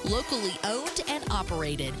Wholesalers, locally owned and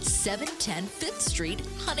operated, 710 5th Street,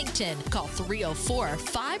 Huntington. Call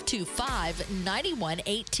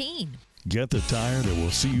 304-525-9118. Get the tire that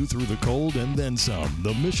will see you through the cold and then some.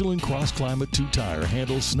 The Michelin Cross Climate 2 tire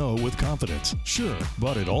handles snow with confidence. Sure,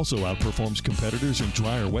 but it also outperforms competitors in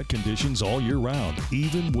dry or wet conditions all year round,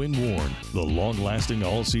 even when worn. The long-lasting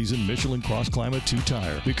all-season Michelin Cross Climate 2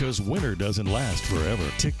 tire, because winter doesn't last forever.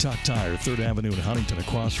 TikTok Tire, 3rd Avenue in Huntington,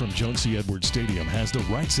 across from Jones C. Edwards Stadium, has the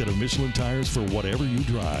right set of Michelin tires for whatever you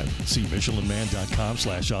drive. See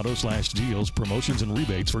michelinman.com/auto/deals, promotions and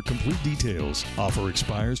rebates for complete details. Offer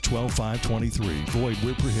expires 12/5/23. Void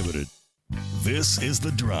where prohibited. This is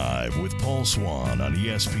The Drive with Paul Swan on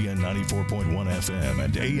ESPN 94.1 FM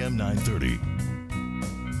and AM 930.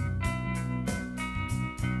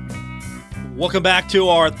 Welcome back to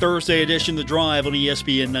our Thursday edition of The Drive on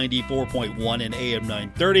ESPN 94.1 and AM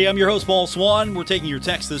 930. I'm your host, Paul Swan. We're taking your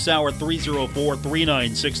text this hour,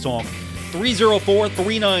 304-396-TALK.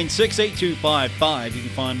 304-396-8255. You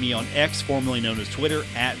can find me on X, formerly known as Twitter,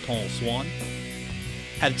 at Paul Swan.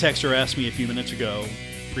 Had a texter ask me a few minutes ago,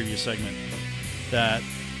 previous segment, that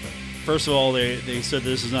first of all, they said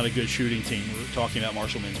this is not a good shooting team. We're talking about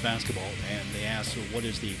Marshall men's basketball, and they asked, well, what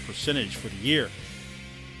is the percentage for the year?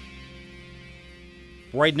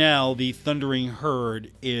 Right now, the Thundering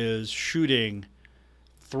Herd is shooting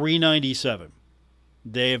 .397.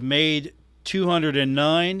 They have made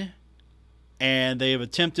 209, and they have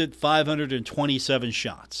attempted 527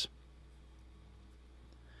 shots.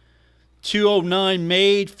 209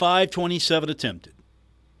 made, 527 attempted.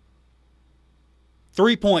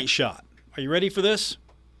 3-point shot. Are you ready for this?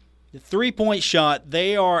 The 3-point shot,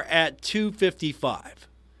 they are at 255.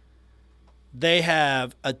 They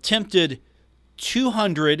have attempted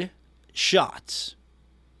 200 shots,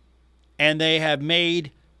 and they have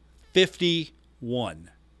made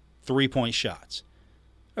 51 3-point shots.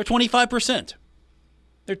 They're 25%.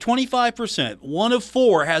 They're 25%. 1 of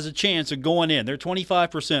 4 has a chance of going in. They're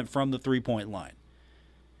 25% from the 3-point line.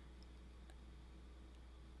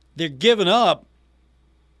 They're giving up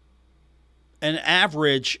an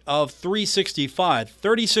average of 365.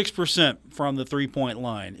 36% from the 3-point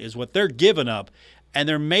line is what they're giving up, and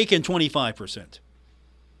they're making 25%.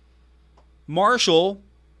 Marshall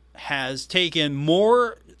has taken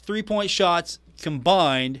more 3-point shots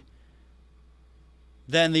combined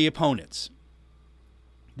than the opponents.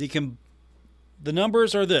 The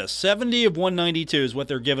numbers are this. 70 of 192 is what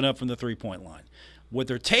they're giving up from the 3-point line. What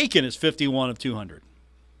they're taking is 51 of 200.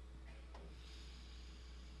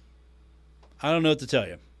 I don't know what to tell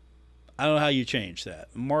you. I don't know how you change that.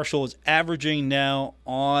 Marshall is averaging now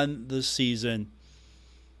on the season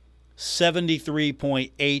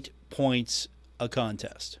 73.8 points a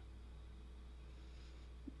contest.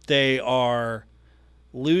 They are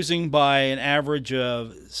losing by an average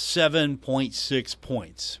of 7.6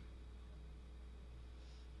 points.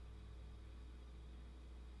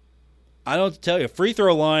 I don't know what to tell you. Free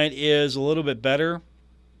throw line is a little bit better.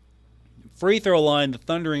 Free throw line, the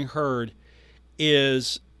Thundering Herd,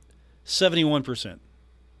 is 71%.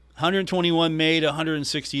 121 made,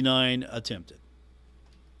 169 attempted.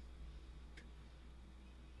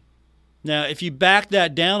 Now, if you back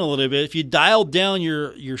that down a little bit, if you dial down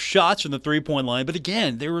your shots from the 3-point line, but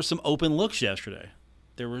again, there were some open looks yesterday.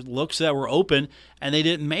 There were looks that were open, and they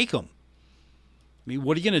didn't make them. I mean,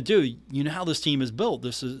 what are you going to do? You know how this team is built.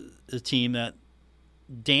 This is a team that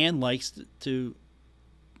Dan likes to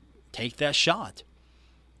take that shot.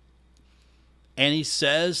 And he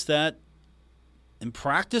says that in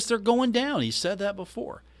practice they're going down. He said that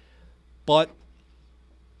before. But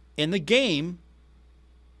in the game,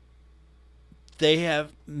 they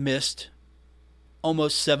have missed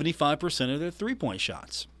almost 75% of their 3-point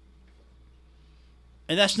shots.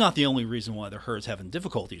 And that's not the only reason why the Herd's having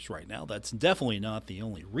difficulties right now. That's definitely not the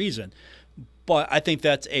only reason. But I think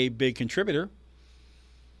that's a big contributor.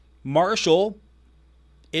 Marshall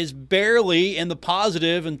is barely in the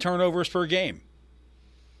positive in turnovers per game.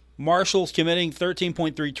 Marshall's committing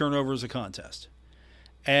 13.3 turnovers a contest.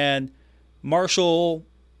 And Marshall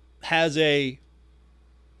has a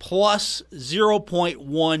plus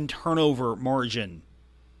 0.1 turnover margin.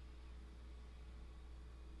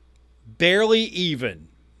 Barely even.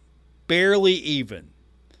 Barely even.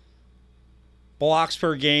 Blocks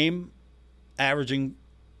per game, averaging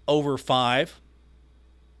over 5.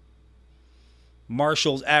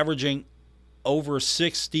 Marshall's averaging over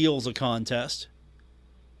 6 steals a contest.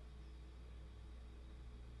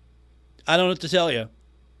 I don't know what to tell you.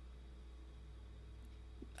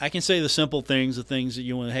 I can say the simple things, the things that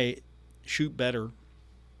you want to, hey, shoot better.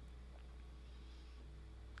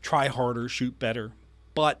 Try harder, shoot better.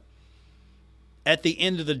 But at the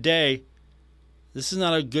end of the day, this is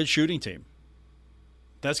not a good shooting team.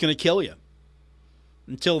 That's going to kill you.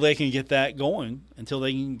 until they can get that going, until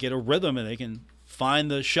they can get a rhythm and they can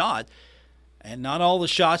find the shot. And not all the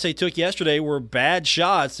shots they took yesterday were bad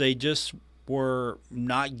shots. They just were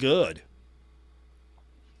not good.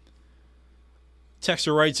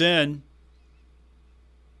 Texter writes in,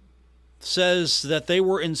 says that they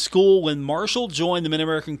were in school when Marshall joined the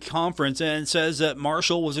Mid-American Conference, and says that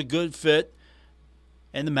Marshall was a good fit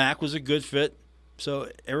and the MAC was a good fit. So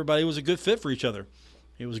everybody was a good fit for each other.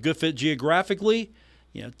 It was a good fit geographically,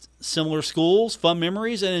 similar schools, fun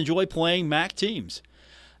memories, and enjoy playing MAC teams.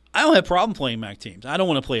 I don't have a problem playing MAC teams. I don't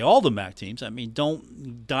want to play all the MAC teams. I mean,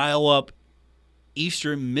 don't dial up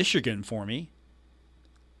Eastern Michigan for me.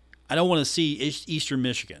 I don't want to see Eastern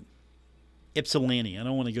Michigan. Ypsilanti. I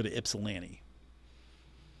don't want to go to Ypsilanti.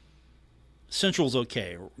 Central's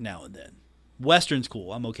okay now and then. Western's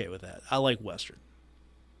cool. I'm okay with that. I like Western.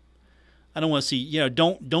 I don't want to see,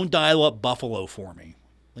 don't dial up Buffalo for me.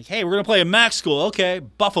 Like, hey, we're going to play a MAC school. Okay,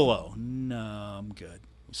 Buffalo. No, I'm good.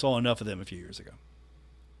 We saw enough of them a few years ago.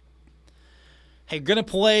 Hey, going to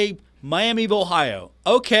play Miami of Ohio.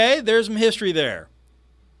 Okay, there's some history there.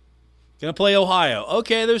 Going to play Ohio.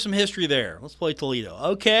 Okay, there's some history there. Let's play Toledo.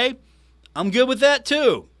 Okay, I'm good with that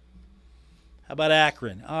too. How about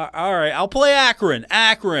Akron? All right, I'll play Akron.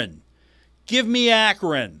 Akron. Give me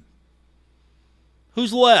Akron.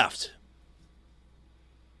 Who's left?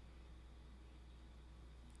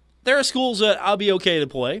 There are schools that I'll be okay to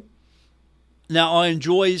play. Now, I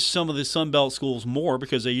enjoy some of the Sun Belt schools more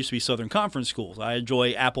because they used to be Southern Conference schools. I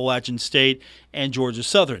enjoy Appalachian State and Georgia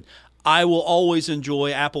Southern. I will always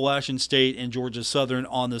enjoy Appalachian State and Georgia Southern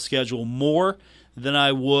on the schedule more than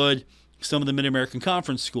I would some of the Mid-American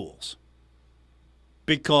Conference schools.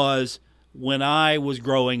 Because when I was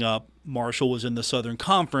growing up, Marshall was in the Southern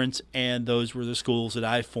Conference, and those were the schools that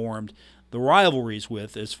I formed the rivalries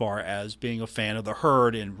with as far as being a fan of the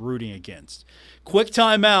herd and rooting against. Quick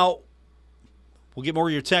timeout. We'll get more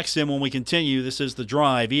of your texts in when we continue. This is The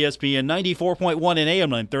Drive, ESPN 94.1 and AM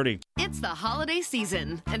 930. It's the holiday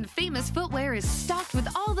season, and Famous Footwear is stocked with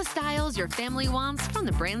all the styles your family wants from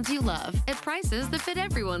the brands you love at prices that fit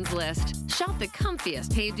everyone's list. Shop the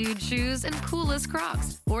comfiest Hey Dude shoes and coolest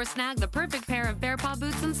Crocs, or snag the perfect pair of Bear Paw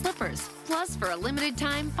boots and slippers. Plus, for a limited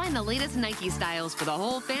time, find the latest Nike styles for the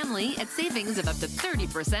whole family at savings of up to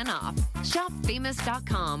 30% off. Shop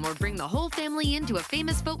famous.com or bring the whole family into a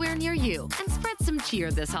Famous Footwear near you and spread some cheer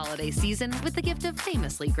this holiday season with the gift of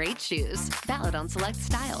famously great shoes. Valid on select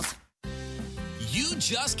styles. You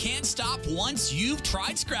just can't stop once you've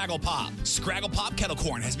tried Scraggle Pop. Scraggle Pop kettle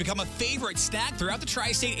corn has become a favorite snack throughout the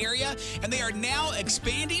tri-state area, and they are now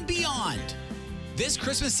expanding beyond. This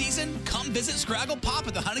Christmas season, come visit Scraggle Pop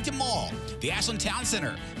at the Huntington Mall, the Ashland Town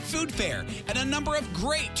Center, Food Fair, and a number of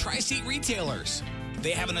great tri-state retailers.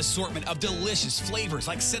 They have an assortment of delicious flavors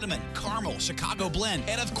like cinnamon, caramel, Chicago blend,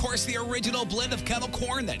 and of course the original blend of kettle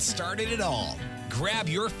corn that started it all. Grab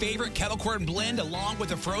your favorite kettle corn blend along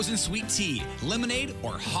with a frozen sweet tea, lemonade,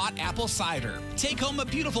 or hot apple cider. Take home a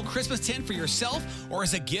beautiful Christmas tin for yourself or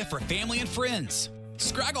as a gift for family and friends.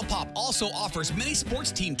 Scraggle Pop also offers many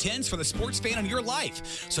sports team tins for the sports fan in your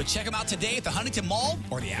life. So check them out today at the Huntington Mall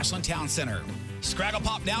or the Ashland Town Center. Scraggle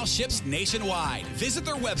Pop now ships nationwide. Visit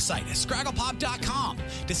their website at scragglepop.com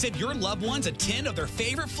to send your loved ones a tin of their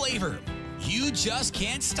favorite flavor. You just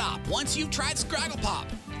can't stop once you've tried Scraggle Pop.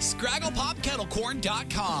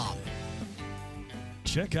 ScragglePopKettlecorn.com.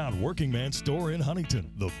 Check out Working Man Store in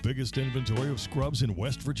Huntington, the biggest inventory of scrubs in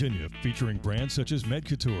West Virginia, featuring brands such as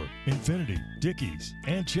MedCouture, Infinity, Dickies,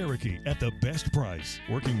 and Cherokee at the best price.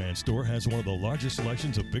 Working Man Store has one of the largest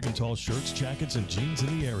selections of big and tall shirts, jackets, and jeans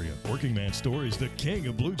in the area. Working Man Store is the king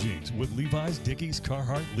of blue jeans with Levi's, Dickies,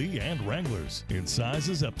 Carhartt, Lee, and Wranglers in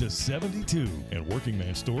sizes up to 72. And Working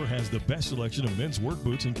Man Store has the best selection of men's work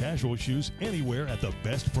boots and casual shoes anywhere at the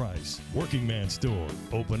best price. Working Man Store,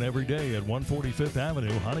 open every day at 145th Avenue,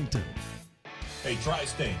 Huntington. Hey,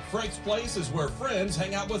 Tri-State, Frank's Place is where friends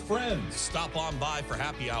hang out with friends. Stop on by for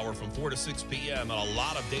happy hour from 4 to 6 p.m. and a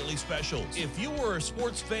lot of daily specials. If you were a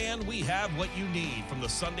sports fan, we have what you need, from the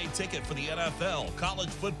Sunday ticket for the NFL, college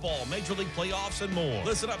football, Major League playoffs, and more.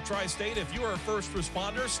 Listen up, Tri-State. If you are a first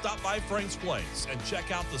responder, stop by Frank's Place and check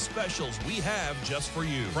out the specials we have just for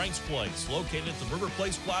you. Frank's Place, located at the River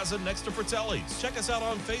Place Plaza next to Fratelli's. Check us out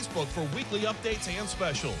on Facebook for weekly updates and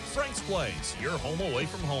specials. Frank's Place, your home away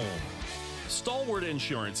from home. Stalwart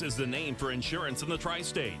Insurance is the name for insurance in the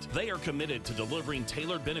tri-state. They are committed to delivering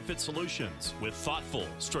tailored benefit solutions with thoughtful,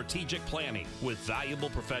 strategic planning with valuable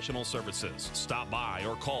professional services. Stop by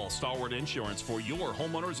or call Stalwart Insurance for your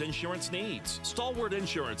homeowner's insurance needs. Stalwart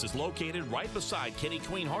Insurance is located right beside Kenny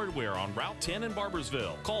Queen Hardware on Route 10 in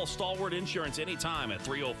Barbersville. Call Stalwart Insurance anytime at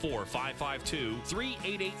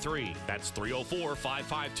 304-552-3883. That's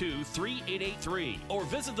 304-552-3883. Or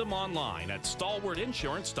visit them online at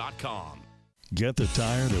stalwartinsurance.com. Get the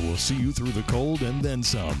tire that will see you through the cold and then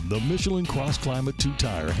some. The Michelin Cross Climate 2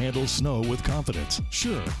 tire handles snow with confidence.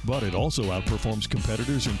 Sure, but it also outperforms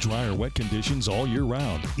competitors in dry or wet conditions all year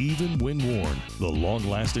round, even when worn. The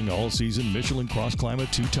long-lasting all-season Michelin Cross Climate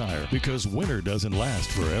 2 tire, because winter doesn't last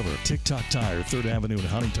forever. TikTok Tire, 3rd Avenue in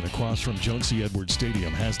Huntington, across from Joan C. Edwards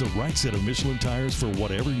Stadium, has the right set of Michelin tires for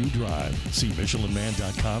whatever you drive. See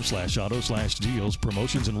michelinman.com/auto/deals,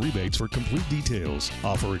 promotions and rebates for complete details.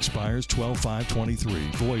 Offer expires 12/5/23.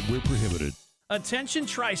 Void where prohibited. Attention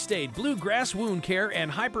Tri-State, Bluegrass Wound Care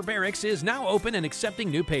and Hyperbarics is now open and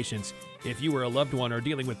accepting new patients. If you or a loved one are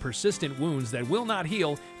dealing with persistent wounds that will not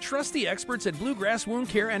heal, trust the experts at Bluegrass Wound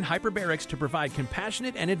Care and Hyperbarics to provide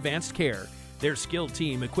compassionate and advanced care. Their skilled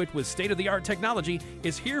team, equipped with state-of-the-art technology,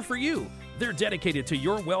 is here for you. They're dedicated to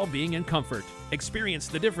your well-being and comfort. Experience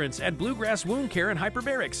the difference at Bluegrass Wound Care and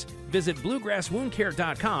Hyperbarics. Visit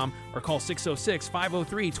bluegrasswoundcare.com or call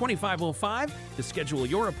 606-503-2505 to schedule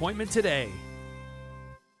your appointment today.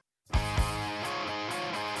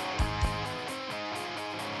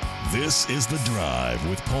 This is The Drive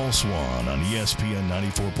with Paul Swan on ESPN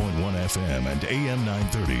 94.1 FM and AM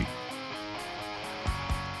 930.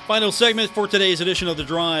 Final segment for today's edition of The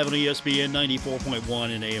Drive on ESPN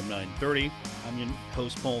 94.1 and AM 930. I'm your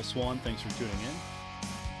host, Paul Swan. Thanks for tuning in.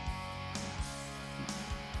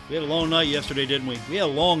 We had a long night yesterday, didn't we? We had a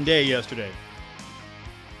long day yesterday.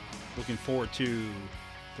 Looking forward to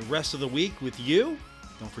the rest of the week with you.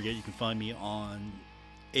 Don't forget, you can find me on,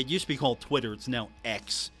 it used to be called Twitter. It's now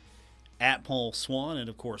X, at Paul Swan. And,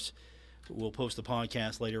 of course, we'll post the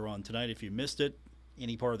podcast later on tonight if you missed it.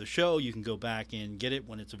 Any part of the show, you can go back and get it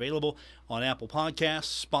when it's available on Apple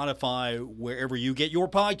Podcasts, Spotify, wherever you get your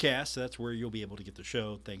podcasts. That's where you'll be able to get the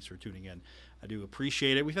show. Thanks for tuning in. I do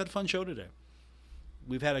appreciate it. We've had a fun show today.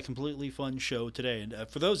 We've had a completely fun show today. And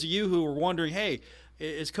for those of you who are wondering, hey,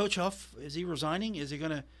 is Coach Huff, is he resigning? Is he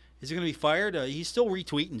gonna be fired? He's still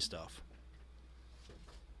retweeting stuff.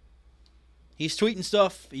 He's tweeting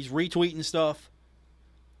stuff. He's retweeting stuff.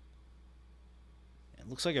 It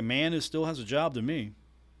looks like a man who still has a job to me.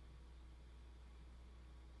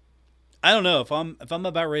 I don't know if I'm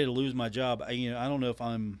about ready to lose my job. I don't know if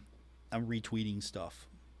I'm retweeting stuff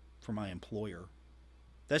for my employer.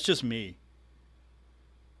 That's just me.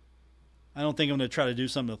 I don't think I'm going to try to do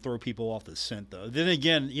something to throw people off the scent, though. Then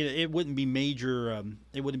again, it wouldn't be major.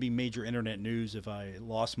 It wouldn't be major internet news if I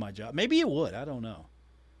lost my job. Maybe it would. I don't know.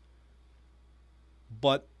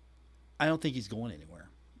 But I don't think he's going anywhere.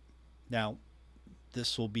 Now,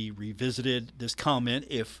 this will be revisited, this comment,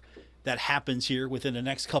 if that happens here within the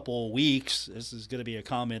next couple of weeks. This is going to be a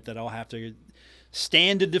comment that I'll have to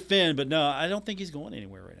stand to defend. But no, I don't think he's going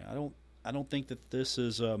anywhere right now. I don't think that this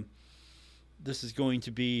is going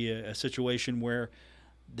to be a situation where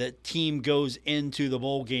the team goes into the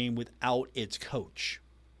bowl game without its coach.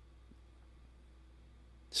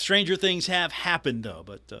 Stranger things have happened, though,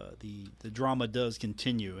 but the drama does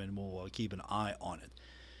continue, and we'll keep an eye on it.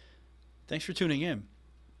 Thanks for tuning in.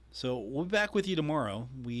 So we'll be back with you tomorrow.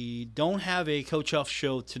 We don't have a Coach Huff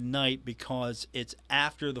show tonight because it's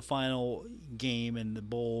after the final game and the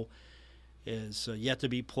bowl is yet to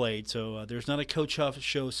be played. So there's not a Coach Huff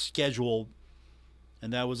show scheduled,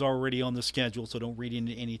 and that was already on the schedule, so don't read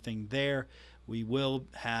into anything there. We will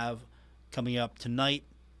have coming up tonight,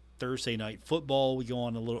 Thursday Night Football. We go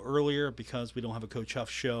on a little earlier because we don't have a Coach Huff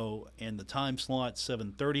show in the time slot,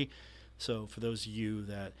 7:30. So for those of you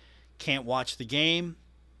that can't watch the game,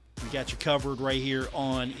 we got you covered right here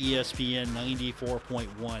on ESPN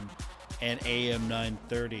 94.1 and AM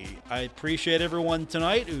 930. I appreciate everyone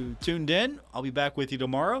tonight who tuned in. I'll be back with you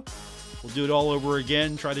tomorrow. We'll do it all over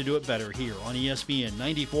again, try to do it better here on ESPN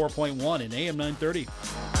 94.1 and AM 930.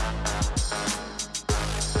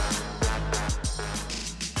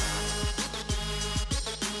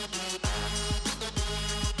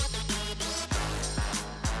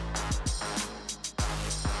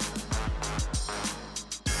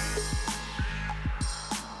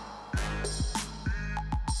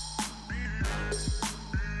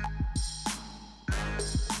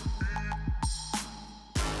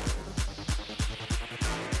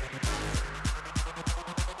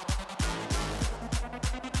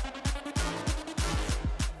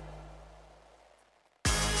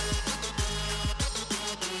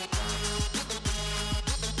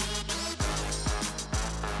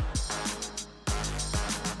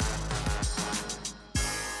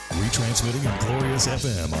 Retransmitting on Glorious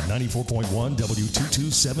FM on 94.1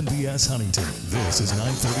 W227BS Huntington. This is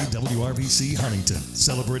 930 WRVC Huntington,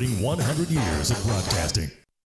 celebrating 100 years of broadcasting.